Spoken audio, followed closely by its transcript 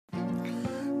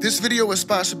This video is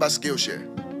sponsored by Skillshare.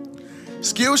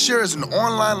 Skillshare is an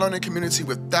online learning community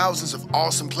with thousands of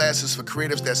awesome classes for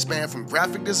creatives that span from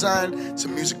graphic design to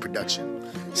music production.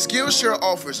 Skillshare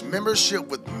offers membership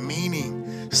with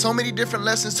meaning, so many different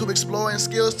lessons to explore and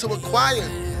skills to acquire.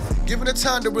 Given the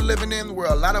time that we're living in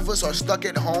where a lot of us are stuck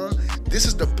at home, this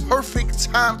is the perfect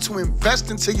time to invest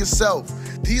into yourself.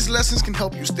 These lessons can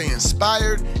help you stay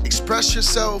inspired, express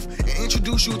yourself, and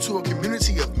introduce you to a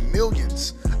community of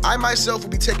millions. I myself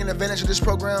will be taking advantage of this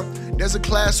program. There's a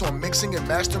class on mixing and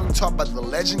mastering taught by the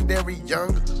legendary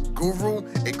young guru,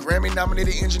 a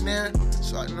Grammy-nominated engineer.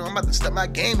 So I'm about to step my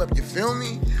game up, you feel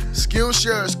me?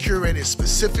 Skillshare is curated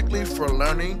specifically for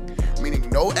learning, meaning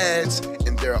no ads,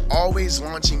 and they're always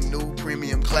launching new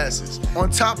premium classes.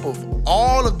 On top of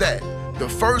all of that, the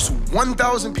first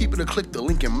 1,000 people to click the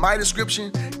link in my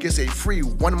description gets a free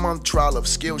 1-month trial of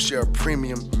Skillshare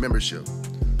Premium membership.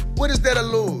 What is there to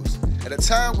lose? At a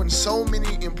time when so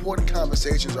many important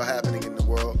conversations are happening in the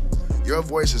world, your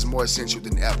voice is more essential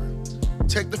than ever.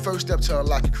 Take the first step to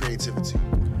unlock your creativity.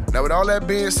 Now, with all that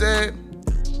being said,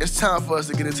 it's time for us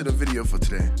to get into the video for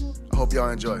today. I hope y'all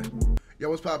enjoy.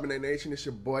 Yo, what's poppin', that nation? It's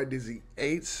your boy DizzyEight.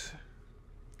 It's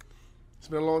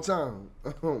been a long time.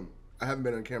 I haven't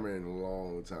been on camera in a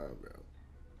long time,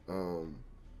 bro.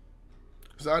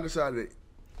 So I decided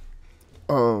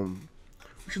we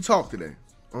should talk today.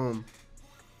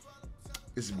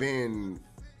 It's been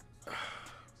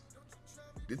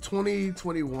the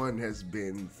 2021 has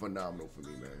been phenomenal for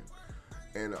me, man.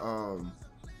 And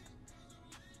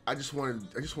I just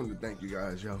wanted to thank you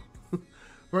guys, yo.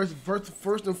 First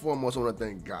and foremost, I want to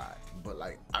thank God, but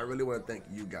like I really want to thank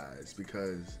you guys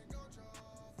because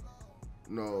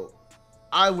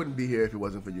I wouldn't be here if it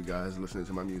wasn't for you guys listening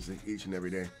to my music each and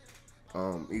every day,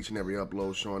 each and every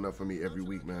upload, showing up for me every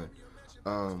week, man.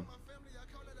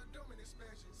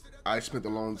 I spent a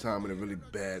long time in a really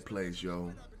bad place,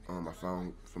 yo. I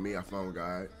found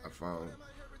God. I found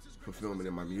fulfillment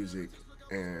in my music,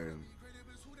 and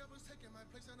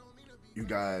you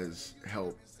guys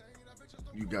helped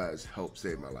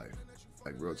save my life,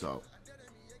 like real talk.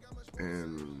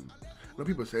 And I know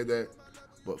people say that,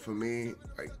 but for me,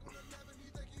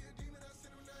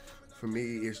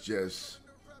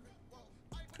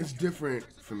 it's different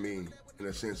for me in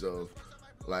a sense of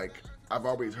like I've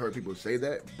always heard people say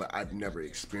that, but I've never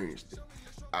experienced it.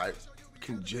 I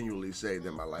can genuinely say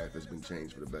that my life has been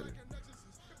changed for the better.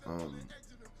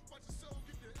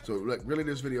 So like really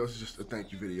this video is just a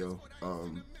thank you video.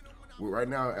 Right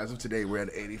now, as of today, we're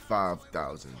at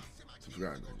 85,000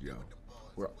 subscribers, yo.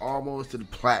 We're almost to the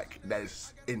plaque. That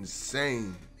is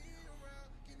insane.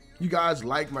 You guys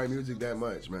like my music that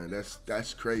much, man.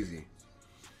 That's crazy.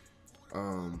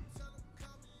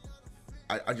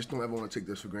 I just don't ever want to take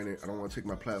this for granted. I don't want to take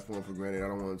my platform for granted. I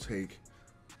don't want to take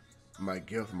my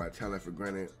gift, my talent for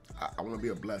granted. I want to be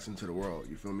a blessing to the world,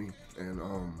 you feel me? And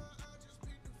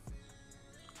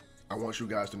I want you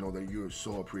guys to know that you're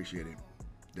so appreciated.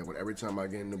 That every time I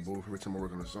get in the booth, every time I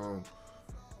work on a song,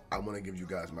 I want to give you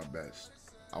guys my best.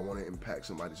 I want to impact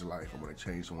somebody's life. I want to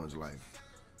change someone's life.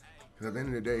 Because at the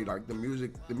end of the day, like the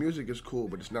music is cool,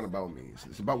 but it's not about me.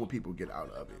 It's about what people get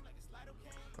out of it.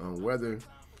 Whether,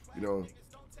 I know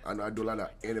I do a lot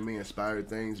of anime-inspired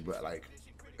things, but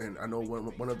and I know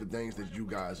one of the things that you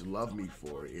guys love me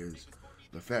for is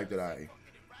the fact that I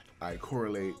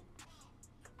correlate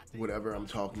whatever I'm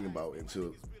talking about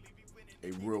into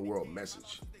a real-world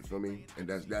message. You feel me? And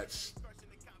that's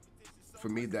for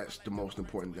me, that's the most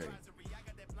important thing.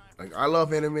 Like I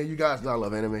love anime. You guys know I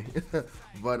love anime,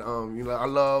 but I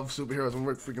love superheroes. I'm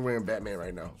freaking wearing Batman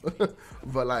right now.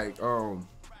 But like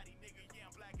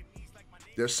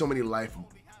there's so many life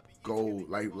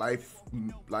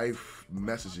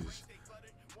messages,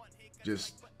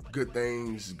 just good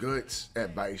things, good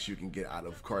advice you can get out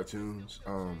of cartoons,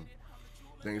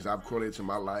 things I've correlated to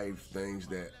my life, things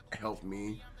that help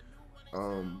me.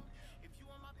 A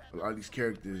lot of these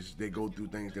characters, they go through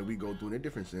things that we go through in a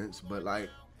different sense, but like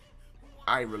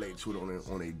I relate to it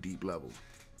on a deep level,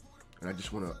 and I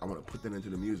want to put that into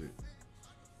the music.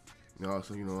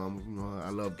 Also, I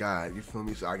love God. You feel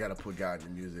me? So I gotta put God in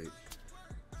the music.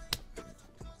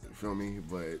 You feel me?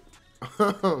 But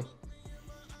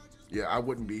yeah, I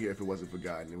wouldn't be here if it wasn't for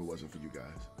God and if it wasn't for you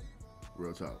guys.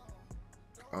 Real talk.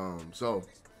 So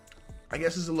I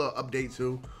guess it's a little update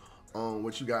too on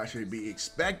what you guys should be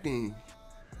expecting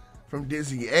from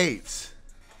DizzyEight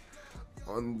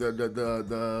on the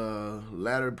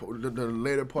later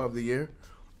part of the year.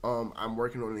 I'm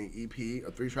working on an EP,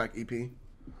 a 3-track EP.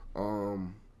 I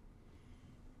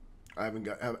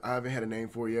haven't had a name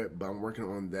for it yet, but I'm working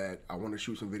on that. I want to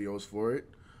shoot some videos for it.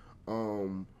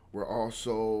 We're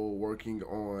also working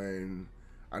on.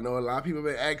 I know a lot of people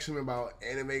have been asking me about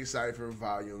Anime Cypher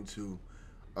Volume 2.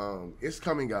 It's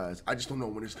coming, guys. I just don't know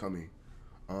when it's coming.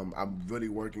 I'm really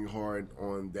working hard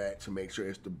on that to make sure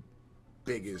it's the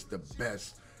biggest, the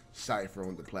best cipher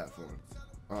on the platform.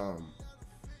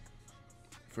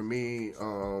 For me,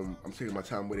 I'm taking my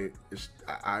time with it.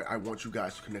 I want you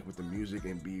guys to connect with the music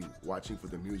and be watching for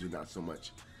the music, not so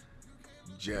much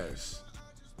just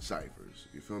ciphers.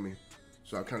 You feel me?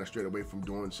 So I kind of strayed away from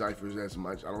doing ciphers as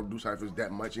much. I don't do ciphers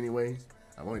that much anyway.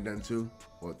 I've only done 2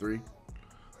 or 3.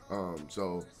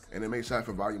 So Anime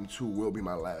Cypher Volume 2 will be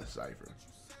my last cipher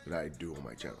that I do on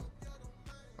my channel.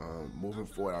 Moving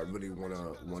forward, I really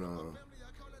wanna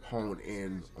hone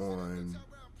in on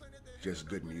just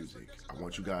good music. I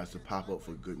want you guys to pop up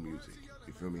for good music.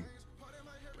 You feel me?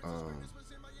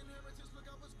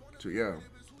 So yeah,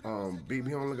 be on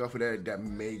the lookout for that. That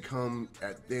may come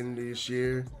at the end of this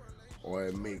year, or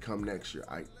it may come next year.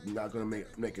 I'm not gonna make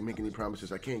any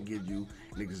promises. I can't give you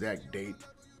an exact date.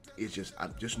 It's just I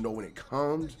just know when it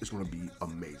comes, it's gonna be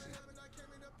amazing.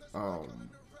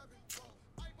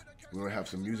 We're gonna have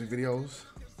some music videos.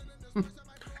 And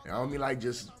I don't mean like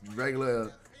just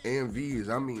regular MVs.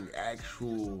 I mean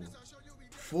actual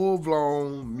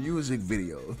full-blown music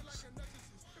videos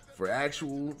for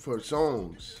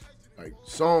songs, like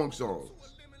songs. So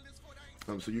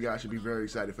you guys should be very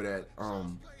excited for that.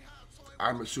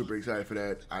 I'm super excited for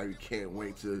that. I can't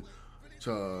wait to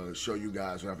show you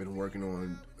guys what I've been working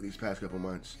on these past couple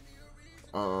months.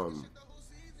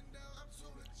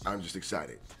 I'm just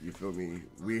excited. You feel me?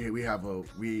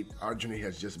 Our journey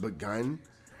has just begun,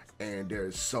 and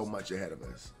there's so much ahead of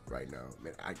us right now.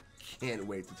 Man, I can't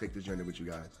wait to take this journey with you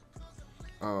guys.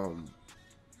 I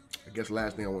guess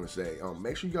last thing I want to say,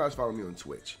 make sure you guys follow me on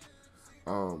Twitch.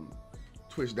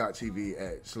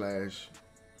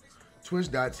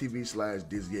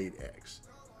 Twitch.tv/DizzyEightX.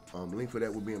 Link for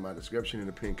that will be in my description in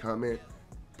the pinned comment.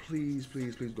 Please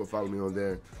go follow me on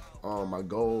there. My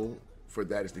goal for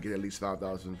that is to get at least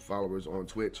 5,000 followers on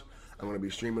Twitch. I'm going to be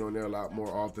streaming on there a lot more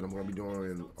often. I'm going to be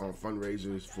doing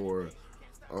fundraisers for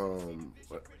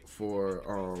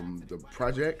the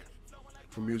project,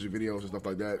 for music videos and stuff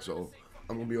like that. So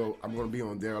I'm going to be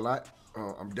on there a lot.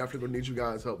 I'm definitely going to need you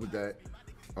guys' help with that.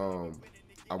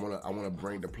 I want to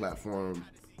bring the platform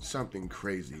something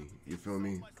crazy. You feel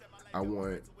me? I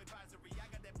want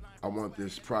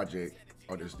this project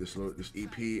or this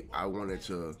EP. I want it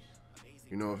to,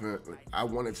 I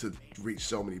want it to reach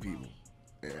so many people,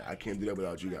 and I can't do that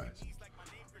without you guys.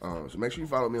 So make sure you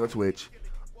follow me on Twitch.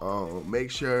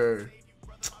 Make sure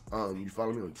you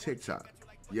follow me on TikTok.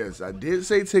 Yes, I did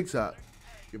say TikTok.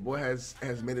 Your boy has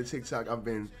made a TikTok. I've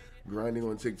been grinding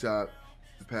on TikTok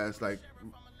the past like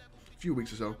few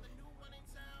weeks or so.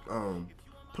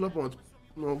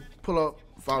 Pull up,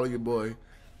 follow your boy,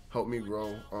 help me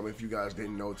grow. If you guys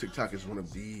didn't know, TikTok is one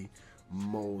of the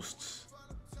most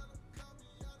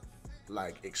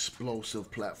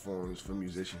explosive platforms for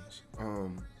musicians.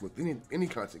 With any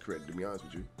content creator, to be honest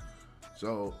with you.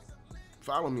 So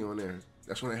follow me on there.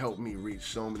 That's gonna help me reach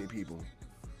so many people,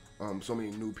 so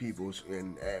many new people,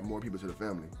 and add more people to the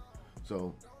family.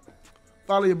 So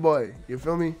follow your boy. You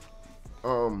feel me?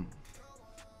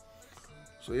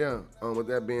 So yeah, with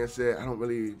that being said, I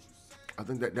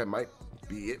think that might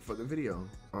be it for the video.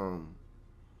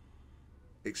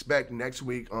 Expect next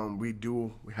week, we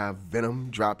have Venom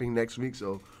dropping next week,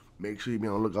 so make sure you be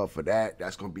on the lookout for that.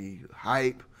 That's gonna be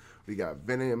hype. We got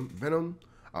Venom.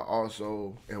 I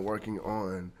also am working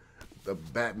on the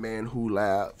Batman Who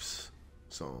Laughs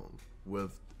song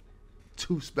with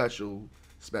 2 special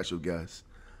guests.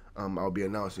 I'll be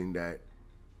announcing that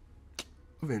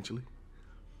eventually,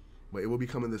 but it will be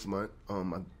coming this month.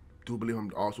 I do believe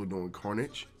I'm also doing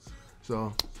Carnage,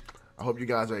 so I hope you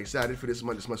guys are excited for this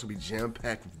month. This month will be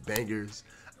jam-packed with bangers.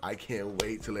 I can't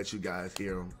wait to let you guys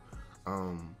hear them.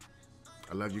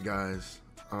 I love you guys.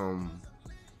 I'm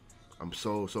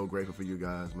so grateful for you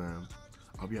guys, man.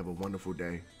 I hope you have a wonderful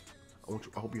day. I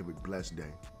hope you have a blessed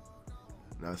day.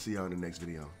 And I'll see y'all in the next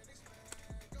video.